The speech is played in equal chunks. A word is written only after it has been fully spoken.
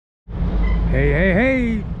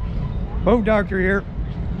Hey, boat doctor here.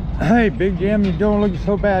 Hey, Big Jim, you don't look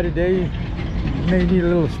so bad today. May need a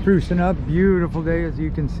little sprucing up. Beautiful day, as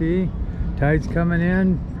you can see. Tide's coming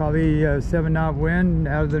in, probably 7-knot wind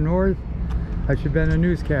out of the north. I should have been a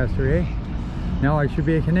newscaster, eh? Now I should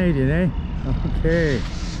be a Canadian, eh? Okay,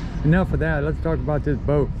 enough of that. Let's talk about this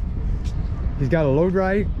boat. He's got a load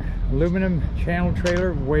right, aluminum channel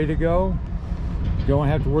trailer, way to go. You don't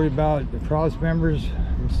have to worry about the cross members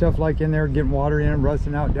and stuff like in there getting water in them,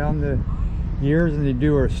 rusting out down the years. And they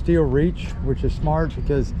do a steel reach, which is smart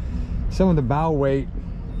because some of the bow weight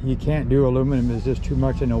you can't do aluminum, is just too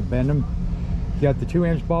much and it'll bend them. You got the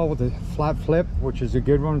 2-inch ball with the flat flip, which is a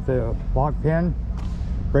good one with the lock pin.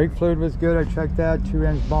 Brake fluid was good, I checked that.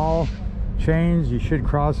 2-inch ball. Chains, you should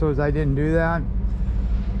cross those. I didn't do that.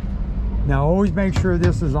 Now always make sure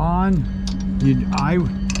this is on.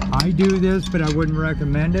 I do this, but I wouldn't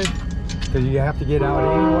recommend it because you have to get out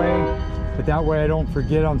anyway. But that way I don't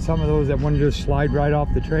forget on some of those that want to just slide right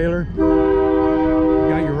off the trailer. You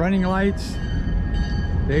got your running lights.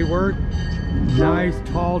 They work. Nice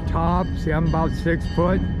tall top. See, I'm about 6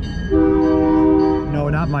 foot. No,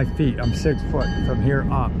 not my feet. I'm 6 foot from here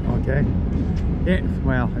up, okay?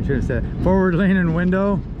 Well, I should have said forward leaning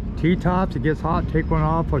window. T-tops, it gets hot, take one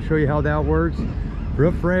off. I'll show you how that works.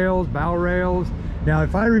 Roof rails, bow rails. Now,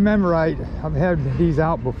 if I remember right, I've had these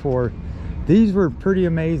out before. These were pretty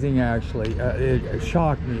amazing, actually. It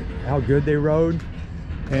shocked me how good they rode.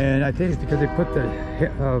 And I think it's because they put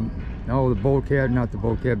the bulkhead, not the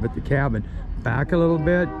bulkhead, but the cabin back a little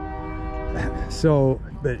bit. So,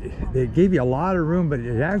 but they gave you a lot of room, but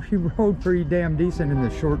it actually rode pretty damn decent in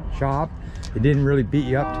the short chop. It didn't really beat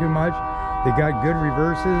you up too much. They got good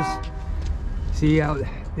reverses. See how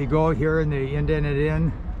they go here and they indent it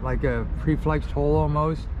in like a pre-flexed hole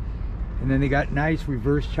almost. And then they got nice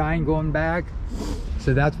reverse chine going back.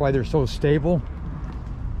 So that's why they're so stable.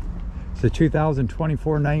 It's a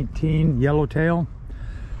 2024-19 yellowtail.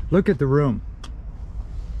 Look at the room.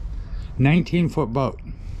 19-foot boat.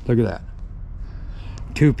 Look at that.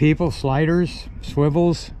 2 people, sliders,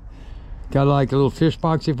 swivels. Got like a little fish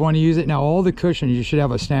box if you want to use it. Now all the cushions, you should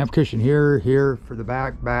have a snap cushion here for the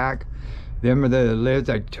back. Them are the lids.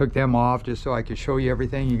 I took them off just so I could show you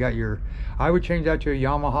everything. You got your, I would change that to a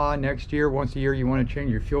Yamaha next year. Once a year you want to change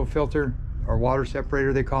your fuel filter or water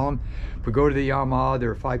separator, they call them. But go to the Yamaha,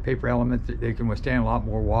 they're 5 paper elements. They can withstand a lot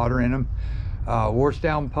more water in them. Wash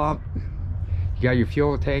down pump. You got your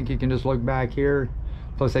fuel tank, you can just look back here.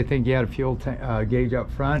 Plus I think you had a fuel gauge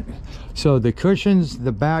up front. So the cushions,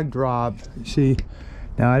 the backdrop, see,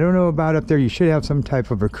 now I don't know about up there, you should have some type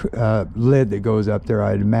of a lid that goes up there,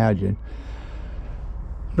 I'd imagine.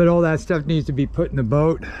 But all that stuff needs to be put in the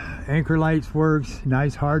boat. Anchor lights works,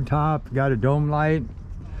 nice hard top, got a dome light,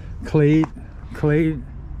 cleat,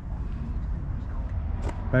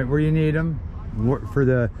 right where you need them. For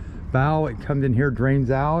the bow, it comes in here,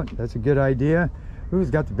 drains out. That's a good idea. Who's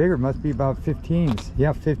got the bigger? Must be about 15s.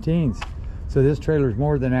 Yeah, 15s. So this trailer is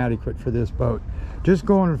more than adequate for this boat. Just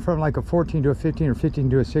going from like a 14 to a 15 or 15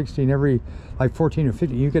 to a 16, every like 14 or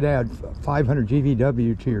 15, you could add 500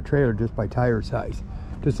 GVW to your trailer just by tire size.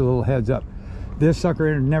 Just a little heads up. This sucker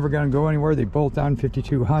is never going to go anywhere. They bolt down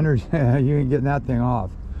 5200s. You ain't getting that thing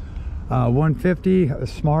off. 150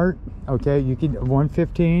 smart. Okay, you can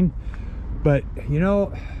 115, but you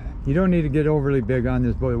know, you don't need to get overly big on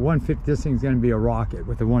this boat. 150, this thing's going to be a rocket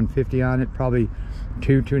with the 150 on it. Probably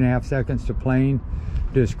 2.5 seconds to plane.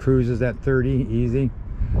 Just cruises at 30 easy.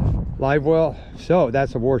 Live well. So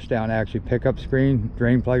that's a wash down actually. Pickup screen,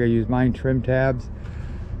 drain plug. I use mine. Trim tabs.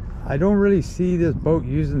 I don't really see this boat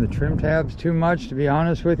using the trim tabs too much, to be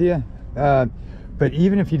honest with you. But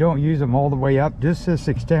even if you don't use them all the way up, just this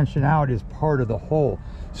extension out is part of the whole.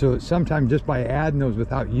 So sometimes just by adding those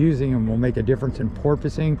without using them will make a difference in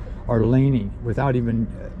porpoising or leaning without even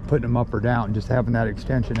putting them up or down, just having that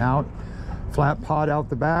extension out. Flat pod out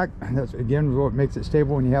the back. That's again what makes it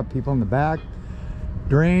stable when you have people in the back.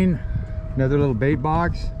 Drain, another little bait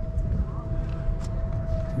box.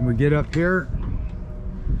 And we get up here,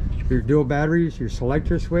 your dual batteries, your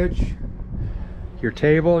selector switch, your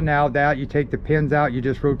table. Now that you take the pins out, you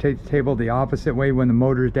just rotate the table the opposite way when the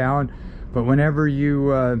motor's down. But whenever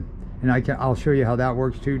you I'll show you how that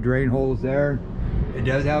works too. Drain holes there. It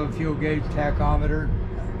does have a fuel gauge, tachometer,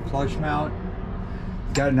 flush mount.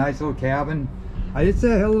 It's got a nice little cabin. It's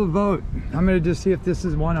a hell of a boat. I'm gonna just see if this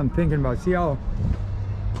is one I'm thinking about. See how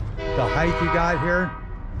the height you got here?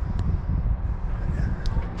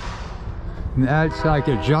 And that's like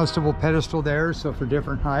adjustable pedestal there, so for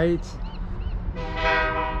different heights.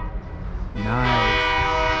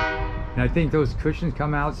 Nice. And I think those cushions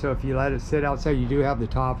come out, so if you let it sit outside, you do have the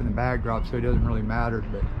top and the bag drop, so it doesn't really matter.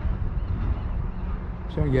 But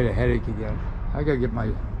I'm starting to get a headache again. I gotta get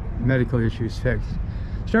my medical issues fixed.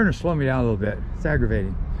 It's starting to slow me down a little bit. It's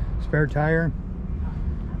aggravating. Spare tire.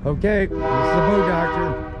 Okay, this is the Boat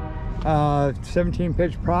Doctor. 17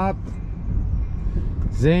 pitch prop,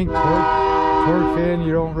 zinc, torque fin.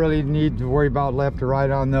 You don't really need to worry about left or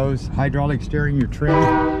right on those. Hydraulic steering, your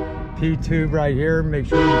trim. P-tube right here. Make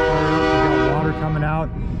sure you fire it up. You got water coming out.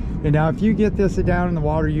 And now if you get this down in the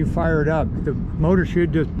water, you fire it up, the motor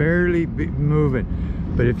should just barely be moving.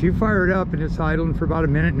 But if you fire it up and it's idling for about a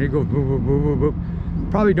minute and it goes boop, boop, boop, boop,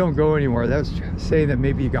 boop, probably don't go anywhere. That's saying that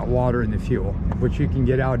maybe you got water in the fuel, which you can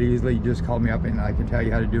get out easily. You just call me up and I can tell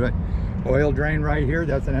you how to do it. Oil drain right here.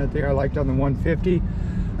 That's another thing I liked on the 150.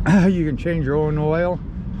 You can change your own oil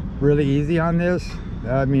really easy on this.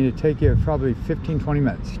 I mean, it'd take you probably 15-20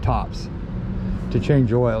 minutes tops to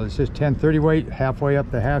change oil. It's just 10-30 weight, halfway up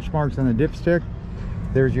the hash marks on the dipstick.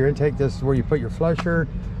 There's your intake. This is where you put your flusher.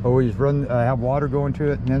 Always run, have water go into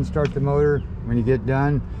it, and then start the motor. When you get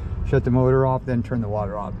done, shut the motor off, then turn the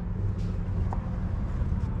water off.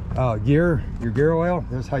 Your gear oil.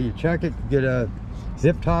 This is how you check it. Get a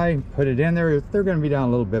zip tie, put it in there. They're going to be down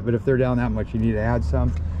a little bit, but if they're down that much, you need to add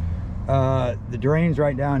some. The drain's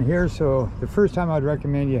right down here, so the first time I'd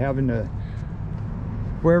recommend you having to,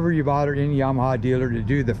 wherever you bought it, in Yamaha dealer, to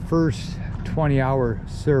do the first 20-hour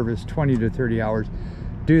service, 20 to 30 hours,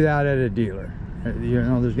 do that at a dealer. You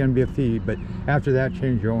know, there's going to be a fee, but after that,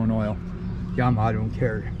 change your own oil. Yamaha don't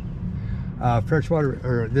care. Freshwater,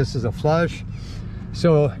 or this is a flush,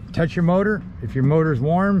 so touch your motor. If your motor's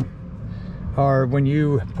warm, or when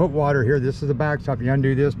you put water here, this is the backstop, you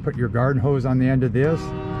undo this, put your garden hose on the end of this.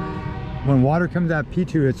 When water comes out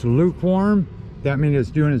P2, it's lukewarm. That means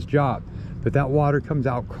it's doing its job. But that water comes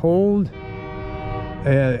out cold,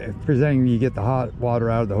 presenting you get the hot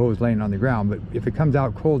water out of the hose laying on the ground. But if it comes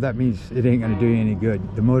out cold, that means it ain't gonna do you any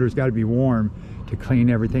good. The motor's gotta be warm to clean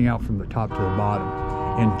everything out from the top to the bottom.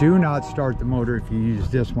 And do not start the motor if you use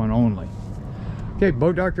this one only. Okay,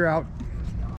 Boat Doctor out.